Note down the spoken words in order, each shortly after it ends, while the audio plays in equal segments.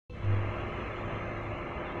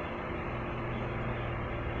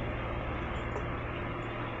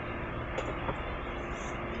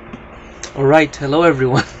Alright, hello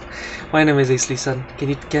everyone. My name is Aisli-san.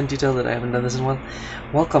 Can't you tell that I haven't done this in a while?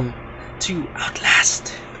 Welcome to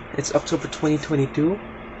Outlast. It's October 2022.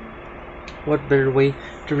 What better way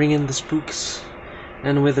to ring in the spooks?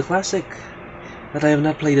 And with a classic that I have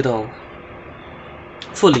not played at all.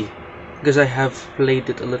 Fully. Because I have played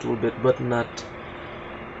it a little bit, but not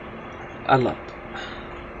a lot.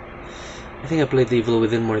 I think I played The Evil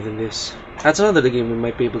Within more than this. That's another game we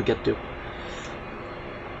might be able to get to.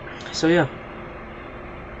 So yeah,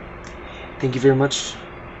 thank you very much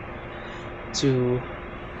to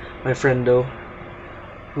my friendo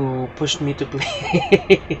who pushed me to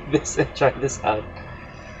play this and try this out.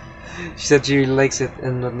 She said she really likes it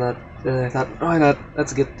and whatnot, and I thought, why not?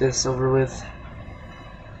 Let's get this over with.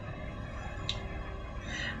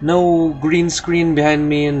 No green screen behind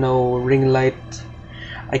me, no ring light.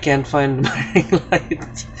 I can't find my ring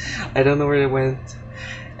light. I don't know where it went.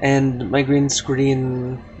 And my green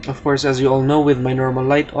screen, of course, as you all know, with my normal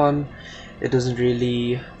light on, it doesn't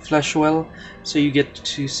really flash well, so you get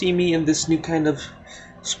to see me in this new kind of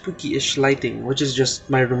spooky-ish lighting, which is just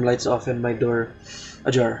my room lights off and my door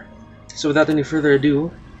ajar. So without any further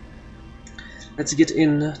ado, let's get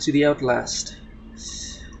into the Outlast.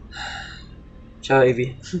 Ciao,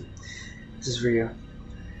 Avi. This is for you.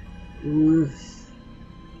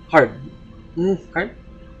 Hard. Hard?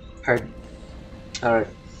 Hard. Alright.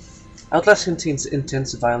 Outlast contains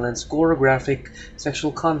intense violence, gore, graphic,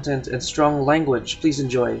 sexual content, and strong language. Please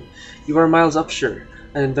enjoy. You are Miles Upshur,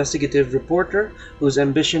 an investigative reporter whose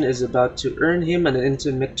ambition is about to earn him an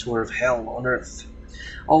intimate tour of hell on Earth.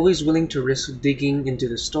 Always willing to risk digging into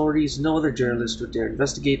the stories no other journalist would dare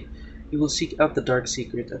investigate, you will seek out the dark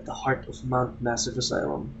secret at the heart of Mount Massive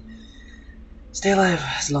Asylum. Stay alive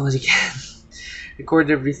as long as you can.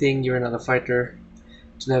 Record everything. You are not a fighter.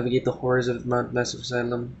 To navigate the horrors of Mount Massive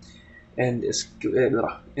Asylum and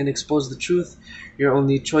expose the truth, your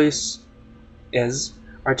only choice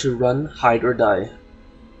are to run, hide, or die.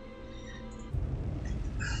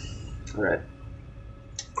 Alright.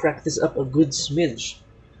 Crack this up a good smidge.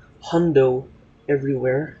 Hundo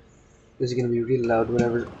everywhere. This is gonna be really loud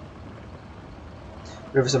whenever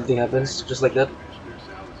something happens, just like that.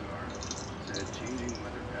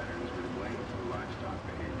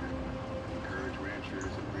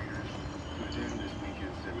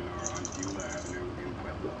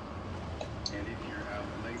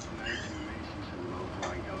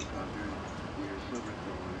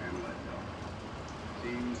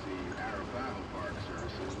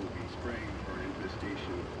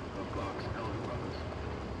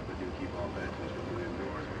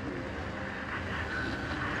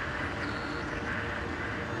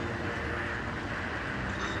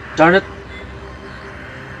 Darn it!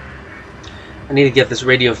 I need to get this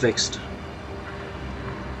radio fixed.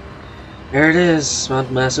 There it is,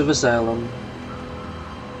 Mount Massive Asylum.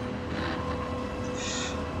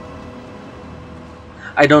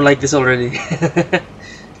 I don't like this already.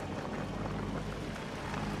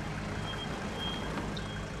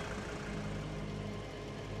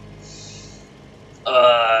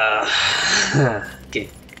 Okay.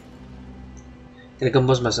 Gonna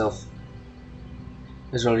compose myself.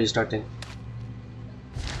 It's already starting.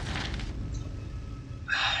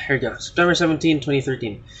 Here we go. September 17,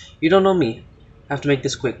 2013. You don't know me. Have to make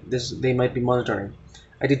this quick. They might be monitoring.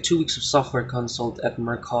 I did 2 weeks of software consult at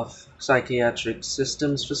Murkoff Psychiatric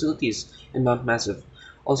Systems facilities in Mount Massive.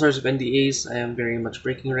 All sorts of NDAs I am very much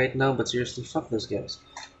breaking right now, but seriously, fuck those guys.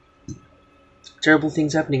 Terrible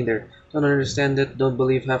things happening there. Don't understand it. Don't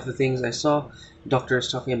believe half the things I saw.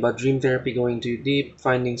 Doctors talking about dream therapy going too deep,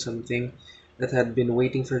 finding something that had been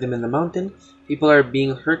waiting for them in the mountain. People are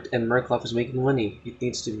being hurt and Murkoff is making money. It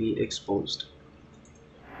needs to be exposed.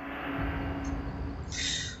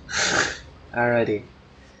 Alrighty.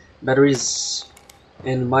 Batteries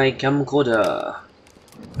in my camcorder.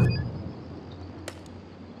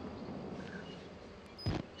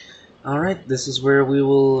 Alright, this is where we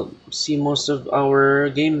will see most of our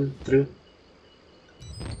game through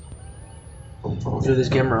this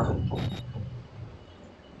camera.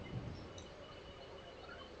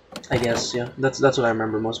 I guess, yeah. That's what I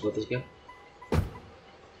remember most about this game.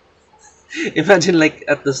 Imagine, like,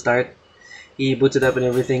 at the start, he boots it up and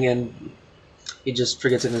everything, and he just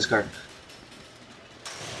forgets it in his car.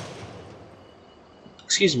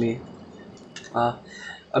 Excuse me.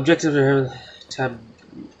 Objectives are tab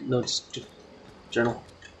notes journal.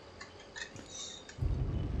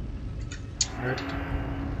 Alright.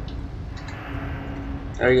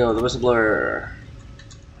 There you go, the whistleblower.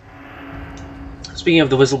 Speaking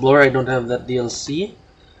of the whistleblower, I don't have that DLC.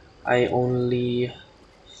 I only...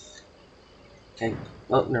 Okay,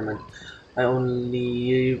 well, never mind. I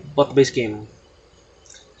only bought the base game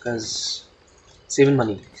because saving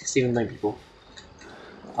money, saving my people.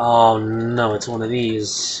 Oh no, it's one of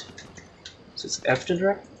these. So it's F to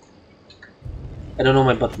direct? I don't know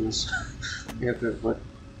my buttons. Yeah, but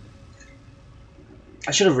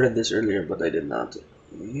I should have read this earlier, but I did not.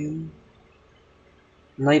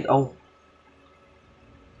 Night. Oh,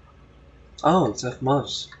 it's F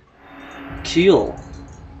mouse. Keel.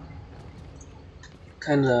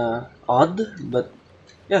 Kinda odd, but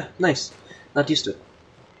yeah, nice. Not used to it.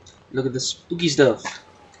 Look at the spooky stuff.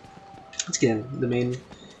 Let's get in the main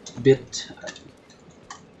bit.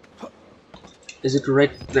 Is it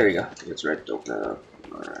right? There you go. It's right to open it up.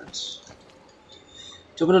 Alright.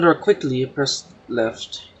 To open the door quickly, press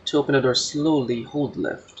left. To open the door slowly, hold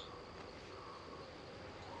left.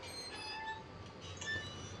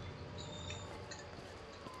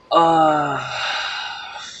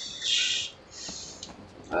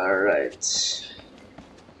 Alright.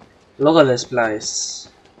 Look at this place.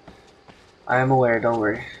 I am aware, don't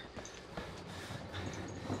worry.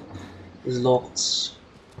 It's locked.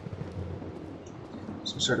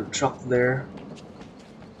 Some sort of truck there.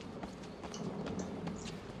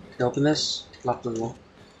 Can I open this? Locked as well.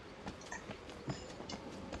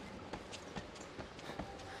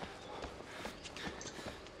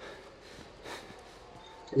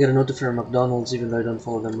 I get a notif for McDonald's even though I don't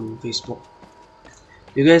follow them on Facebook.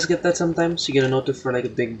 You guys get that sometimes? You get a notif for like a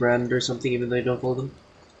big brand or something even though you don't follow them?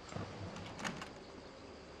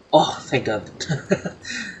 Oh, thank God.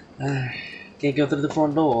 Can't go through the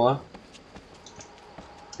front door.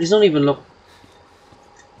 These don't even look...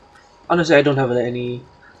 Honestly, I don't have any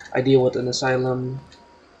idea what an asylum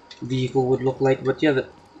vehicle would look like, but yeah, that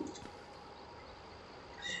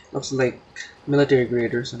looks like military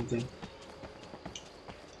grade or something.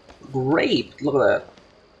 Great! Look at that.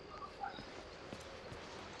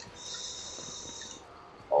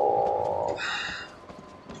 Oh.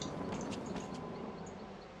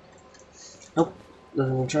 Nope.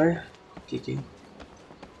 Doesn't want to try. Kicking.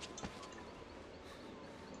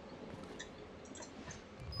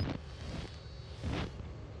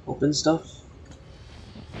 Open stuff.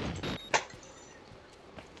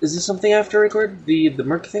 Is this something I have to record? The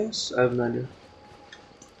merc things? I have no idea.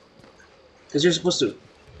 Because you're supposed to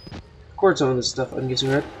record some of this stuff, I'm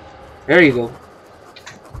guessing, right? There you go.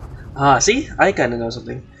 Ah, see? I kinda know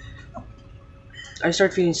something. I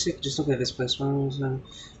start feeling sick just looking at this place. When it was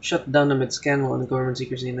shut down amid scandal and government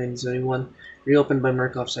secrecy in 1971, reopened by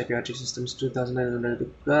Markov Psychiatric Systems 2009 under the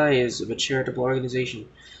guise of a charitable organization.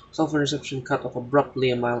 Self-interception cut off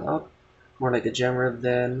abruptly a mile out, more like a jammer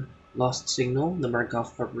than lost signal. The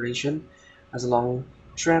Markov Corporation has a long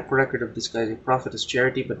track record of disguising profit as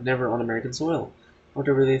charity, but never on American soil.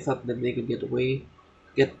 Whatever they thought that they could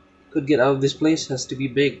get out of this place has to be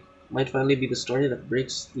big. Might finally be the story that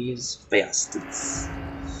breaks these bastards.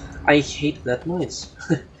 I hate that noise.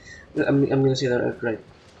 I'm gonna say that outright.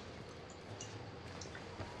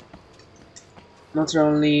 Mounts are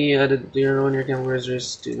only added to your own your cameras or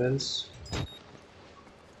students.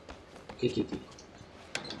 Kiki.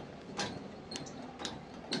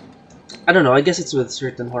 I don't know, I guess it's with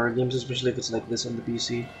certain horror games, especially if it's like this on the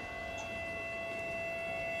PC.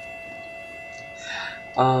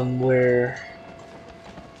 Where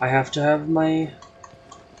I have to have my...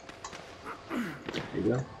 There you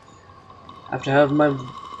go. I have to have my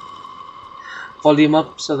volume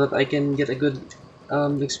up so that I can get a good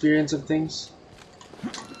experience of things.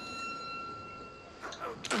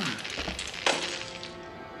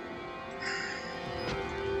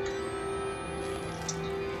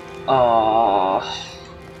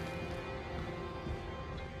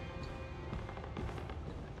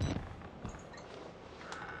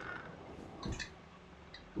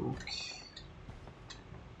 Okay.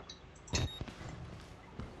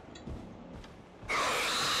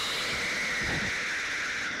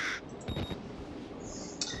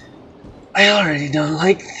 I already don't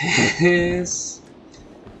like this.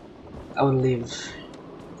 I will leave.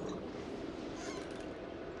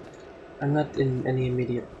 I'm not in any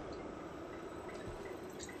immediate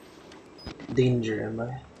danger, am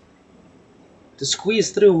I? To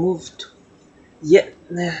squeeze through, moved. Yeah,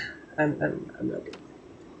 nah. I'm not good.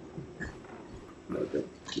 I'm not good.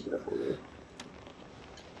 Keep it up over there.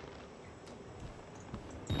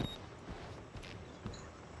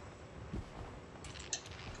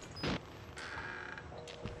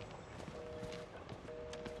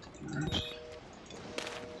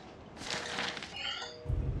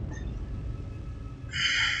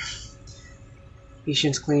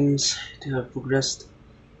 Patience claims to have progressed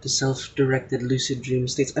to self-directed lucid dream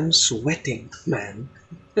states. I'm sweating, man.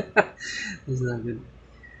 This is not good.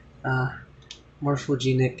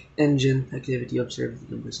 Morphogenic engine activity observed in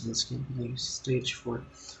the business skin. Stage 4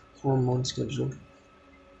 hormone schedule.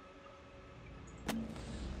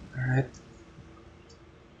 Alright.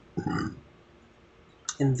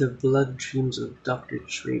 In the blood dreams of Dr.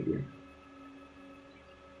 Traeger.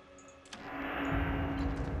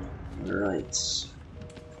 Alright.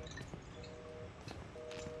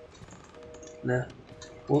 Nah.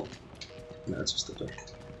 Whoop. No, it's just the door.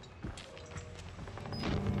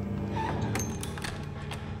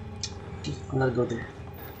 Okay, I'm gonna go there.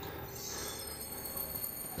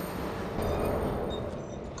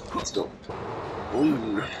 Let's go.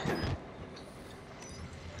 Ooh.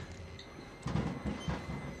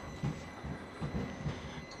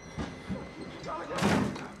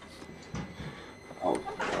 Oh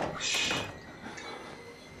gosh.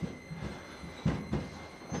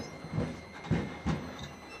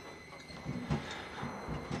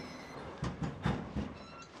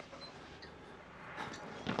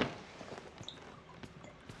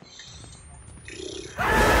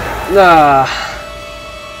 Nah.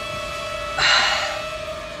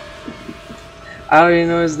 I already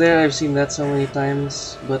know it's there. I've seen that so many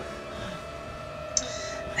times, but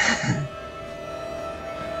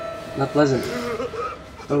not pleasant.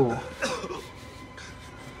 Oh.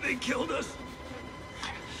 They killed us.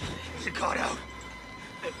 You got out.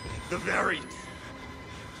 The variants.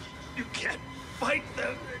 You can't fight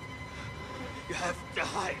them. You have to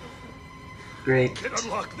hide. Great. You can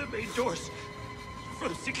unlock the main doors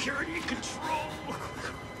from security control.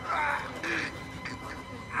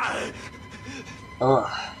 Ugh.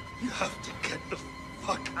 You have to get the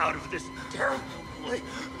fuck out of this terrible place.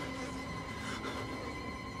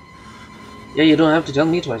 Yeah, you don't have to tell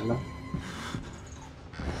me twice, man.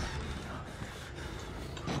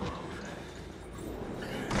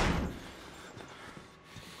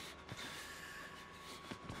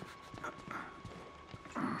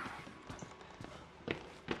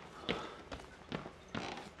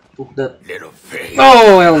 Book that. Little face.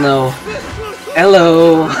 Oh, hell no.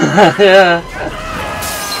 Hello. Yeah.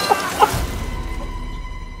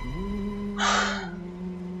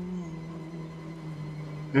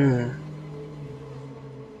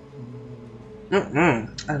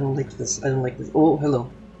 I don't like this. I don't like this. Oh, hello.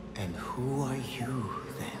 And who are you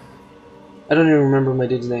then? I don't even remember my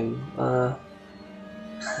dude's name. I'm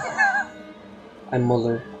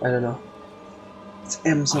Muller. I don't know. It's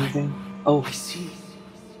M something. Oh. I see.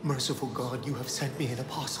 Merciful God, you have sent me an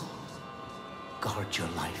apostle. Guard your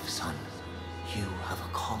life, son. You have a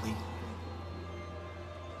calling.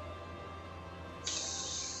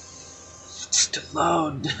 It's too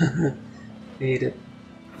loud. I hate it.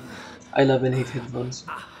 I love and hate headphones.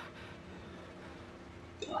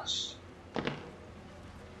 Gosh.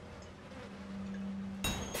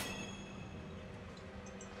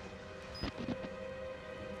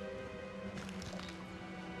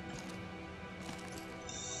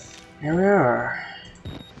 Here we are.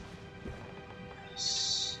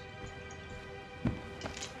 Yes.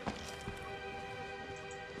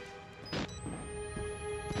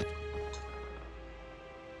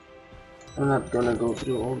 I'm not gonna go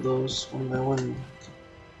through all those one by one,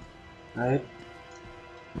 right?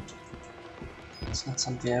 It's not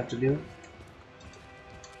something I have to do.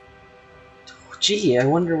 Gee, I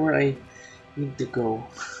wonder where I need to go.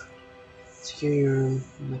 Security room,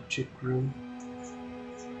 electric room,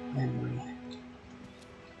 memory.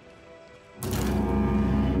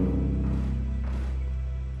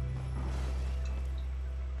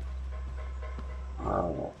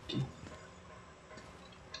 Oh, okay.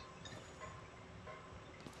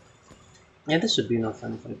 Yeah, this should be no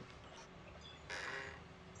fun fight.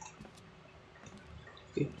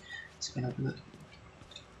 Okay, let's get up that.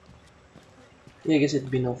 Yeah, I guess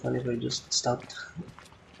it'd be no fun if I just stopped.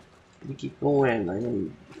 We keep going. I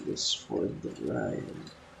am this for the ride.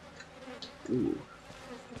 Ooh.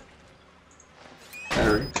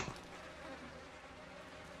 Battery.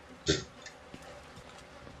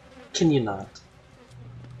 Can you not?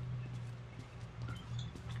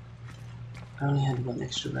 I only had one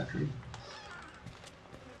extra battery.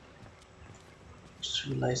 Just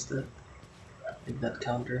realized that. Did that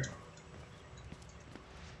counter?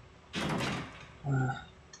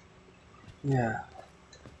 Yeah.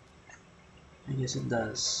 I guess it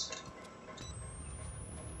does.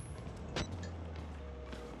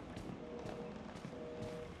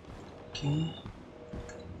 Okay.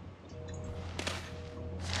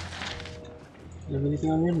 You have anything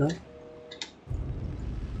on you? No?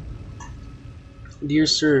 Dear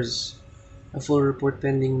sirs, a full report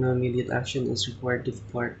pending no immediate action is required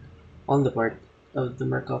on the part of the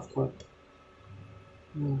Markov Corp.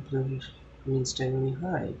 Means genuinely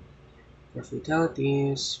high. For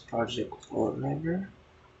fatalities, Project Floor Driver.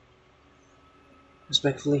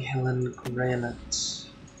 Respectfully, Helen Granite.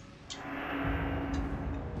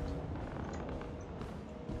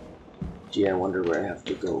 Gee, I wonder where I have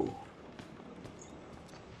to go.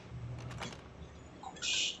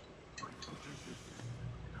 Gosh.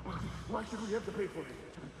 Why should we have to pay for it?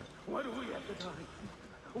 Why do we have to die?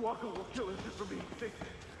 Walker will kill us just for being sick.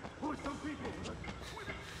 Or some people.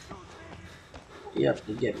 You have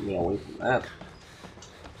to get me away from that.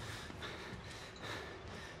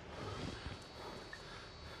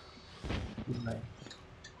 Right.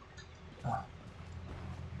 Ah.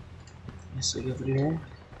 Yes, I go through here.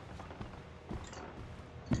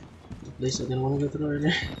 The place I didn't want to go through right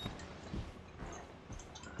there.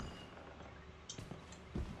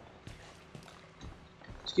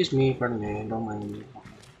 Excuse me, pardon me, don't mind me.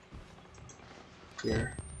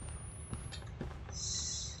 Here.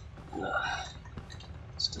 It's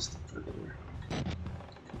just further there.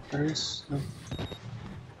 There is no.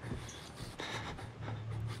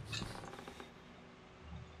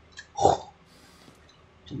 Oh,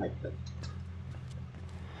 like that.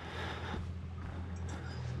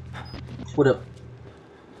 What up?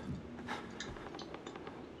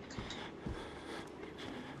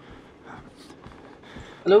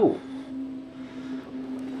 Hello.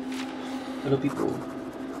 Hello, people.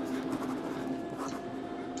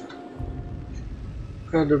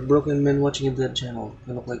 Crowd of broken men watching a dead channel.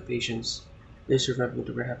 They look like patients. They survived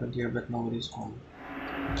whatever happened here, but nobody's home.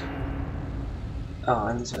 Ah,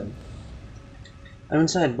 I'm inside. I'm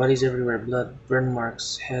inside. Bodies everywhere. Blood, burn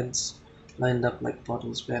marks, heads lined up like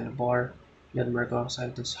bottles behind a bar. Yet Murkoff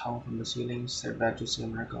scientists hung from the ceilings. Their badges say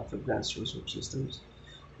Murkoff Advanced Research Systems.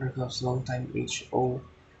 Murkoff's longtime HO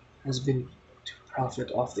has been to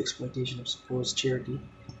profit off the exploitation of supposed charity.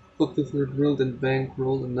 Book the third world and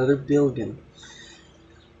bankroll another billion.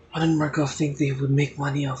 Why did Markov think they would make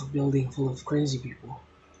money off a building full of crazy people?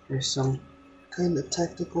 There's some kind of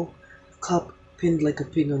tactical cop pinned like a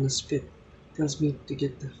pig on a spit. Tells me to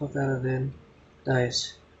get the fuck out of there.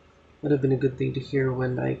 Dies. Would have been a good thing to hear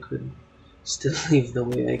when I could still leave the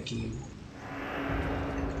way I came.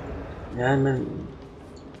 Yeah, I'm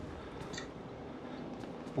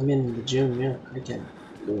in the gym, yeah. I can't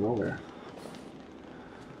go nowhere.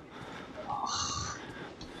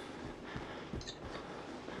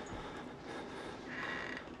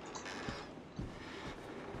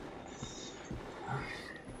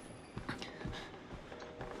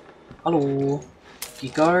 Hello,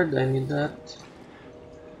 keycard, I need that.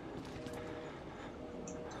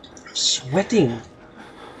 I'm sweating!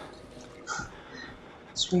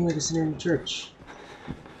 Swing like a sinner in church.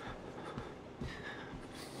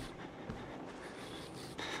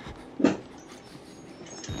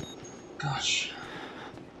 Gosh.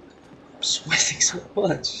 I'm sweating so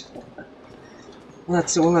much. Well,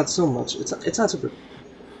 not so much. It's not super,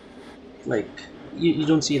 like, you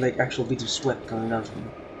don't see, like, actual beads of sweat coming down from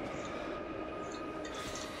you.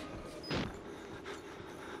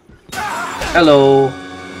 Hello.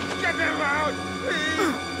 Get them out!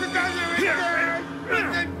 Please! Because you're here!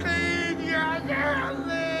 Clean your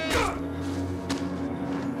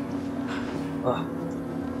Ah.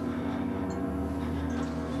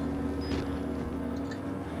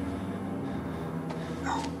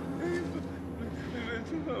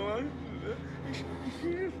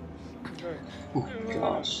 Oh my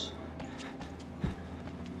gosh.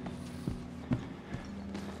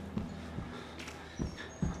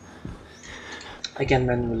 I can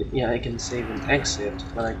manually, yeah, I can save and exit,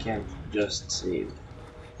 but I can't just save.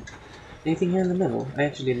 Anything here in the middle? I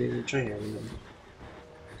actually didn't try here in the middle.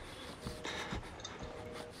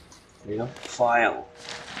 There you go. File.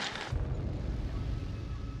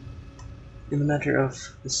 In the matter of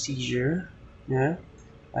the seizure, yeah,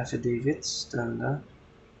 affidavits,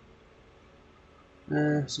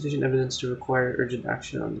 sufficient evidence to require urgent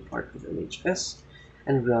action on the part of MHS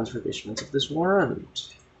and grounds for the issuance of this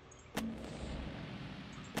warrant.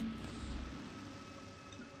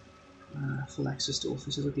 Full access to all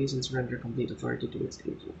facilities and surrender complete authority to its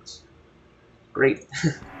agents. Great.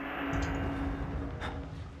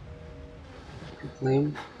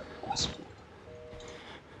 Claim hospital.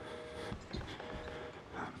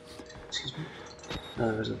 Excuse me.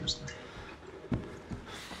 No, there's a person.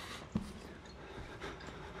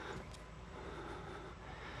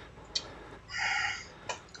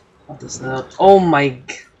 What is that? Oh my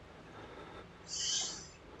g-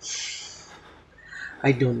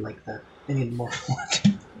 I don't like that. I need more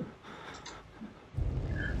water.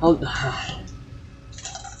 I'll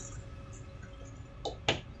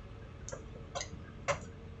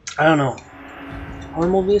I don't know. Horror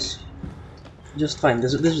movies? Just fine.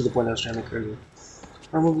 This is the point I was trying to make earlier.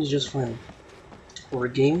 Horror movies just fine. Horror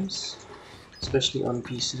games, especially on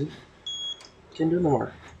PC, can do no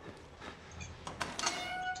more.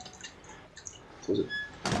 Close it.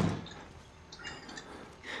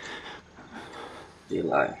 They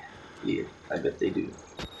lie. Yeah, I bet they do.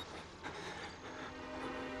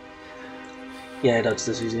 Yeah, that's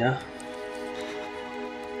this easy, huh?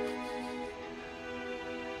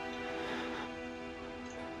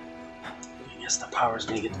 I guess the power's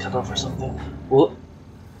gonna get cut off or something. Whoa.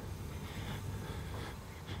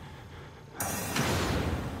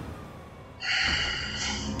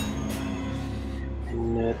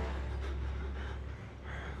 And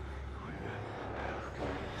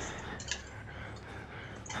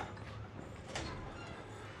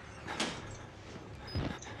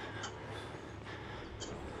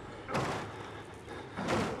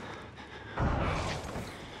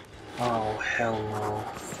oh, hell no.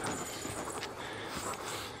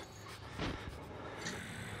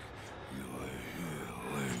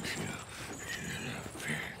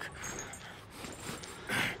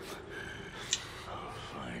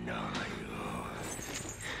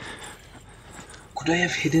 Could I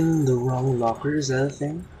have hidden the wrong locker? Is that a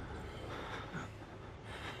thing?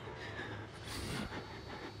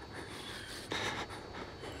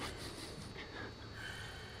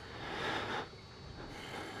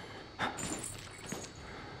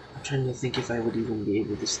 I'm trying to think if I would even be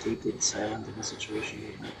able to stay dead silent in a situation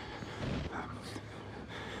like that.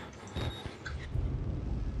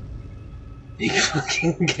 Big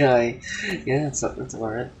fucking guy. Yeah, that's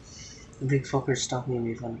alright. The big fucker stopped me and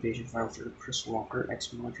made fun of patient farm for Chris Walker,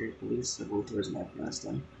 ex-military police, several tours in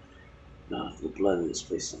Afghanistan. The blood in this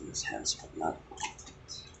place on his hands, but not.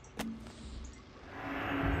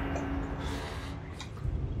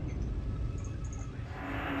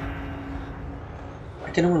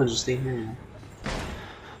 I kinda wanna just stay here, you know.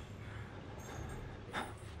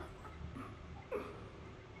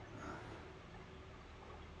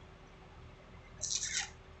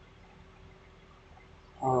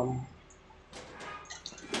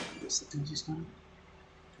 What's the things he's done?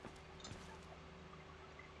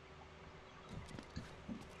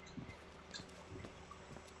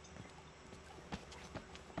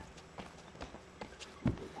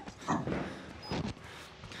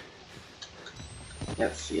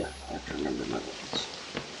 Yes, yeah, I have to remember my weapons.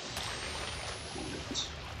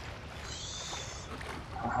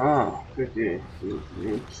 Aha, okay.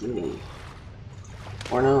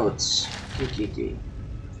 More notes. Kiki.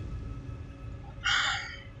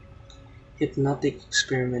 Hypnotic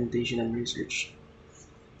experimentation and research.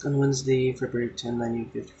 On Wednesday, February 10,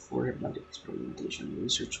 1954, hypnotic experimentation and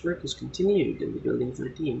research work was continued in the Building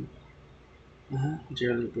 13.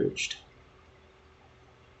 Dearly abridged.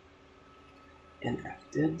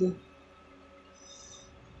 Enacted.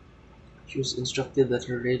 She was instructed that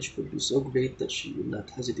her rage would be so great that she would not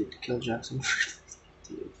hesitate to kill Jackson for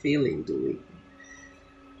failing to wake.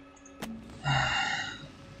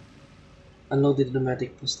 Unloaded the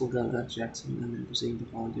pneumatic pistol gun at Jackson and then proceeded to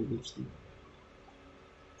volunteer Gibson.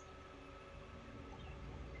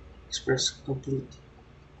 Express complete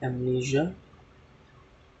amnesia.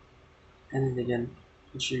 And then again,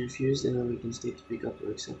 when she refused in a weakened state to pick up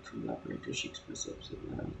or accept from the operator, she expressed upset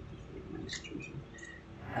and unanticipated the situation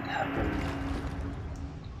had happened.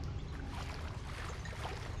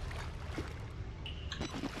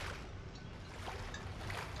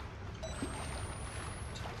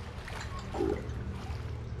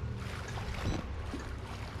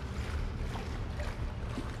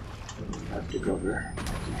 I have to go there.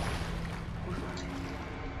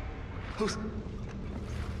 Who's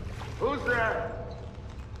there?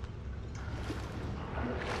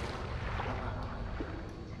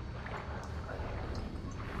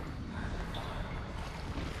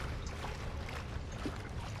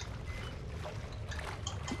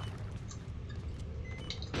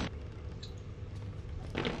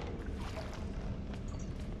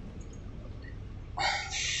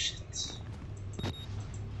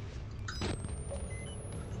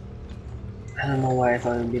 I don't know why I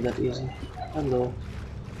thought it would be that easy. Hello.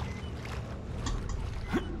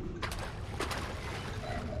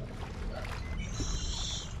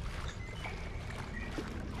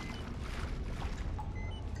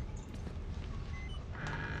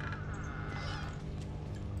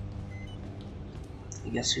 I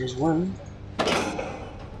guess here's one.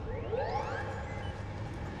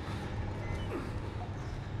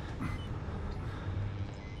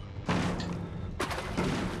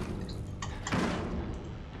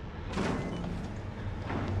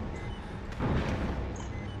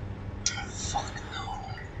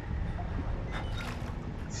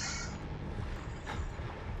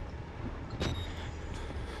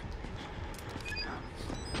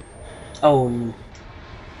 Oh.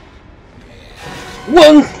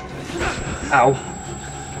 One! Ow.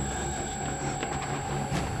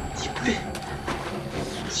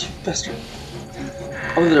 You bastard.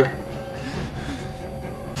 Over there.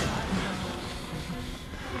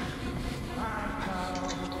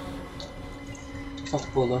 Fuck,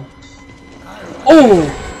 hold on. Oh!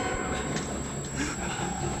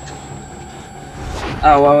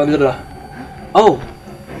 Ow, ow, little. Oh!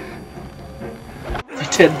 I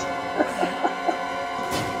did.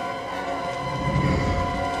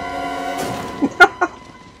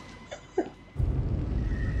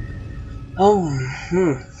 Oh,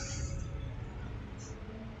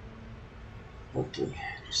 Okay,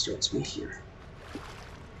 starts me here.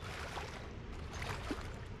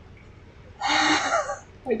 I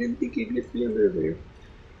didn't think he'd get me under there.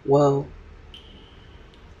 Well,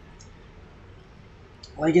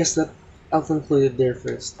 I guess that I'll conclude it there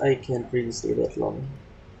first. I can't really stay that long.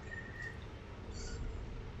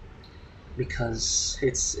 Because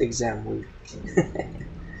it's exam week.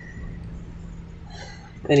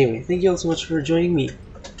 Anyway, thank you all so much for joining me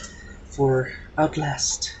for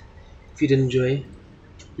Outlast. If you did enjoy,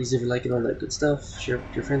 please leave a like and all that good stuff. Share it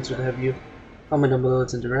with your friends, what have you. Comment down below,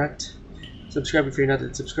 let's interact. Subscribe if you're not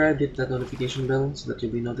yet subscribed. Hit that notification bell so that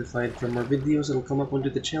you'll be notified from more videos that'll come up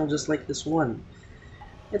onto the channel just like this one.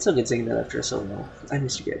 It's so good saying that after so long. I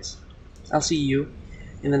miss you guys. I'll see you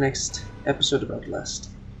in the next episode of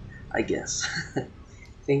Outlast, I guess.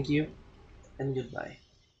 Thank you, and goodbye.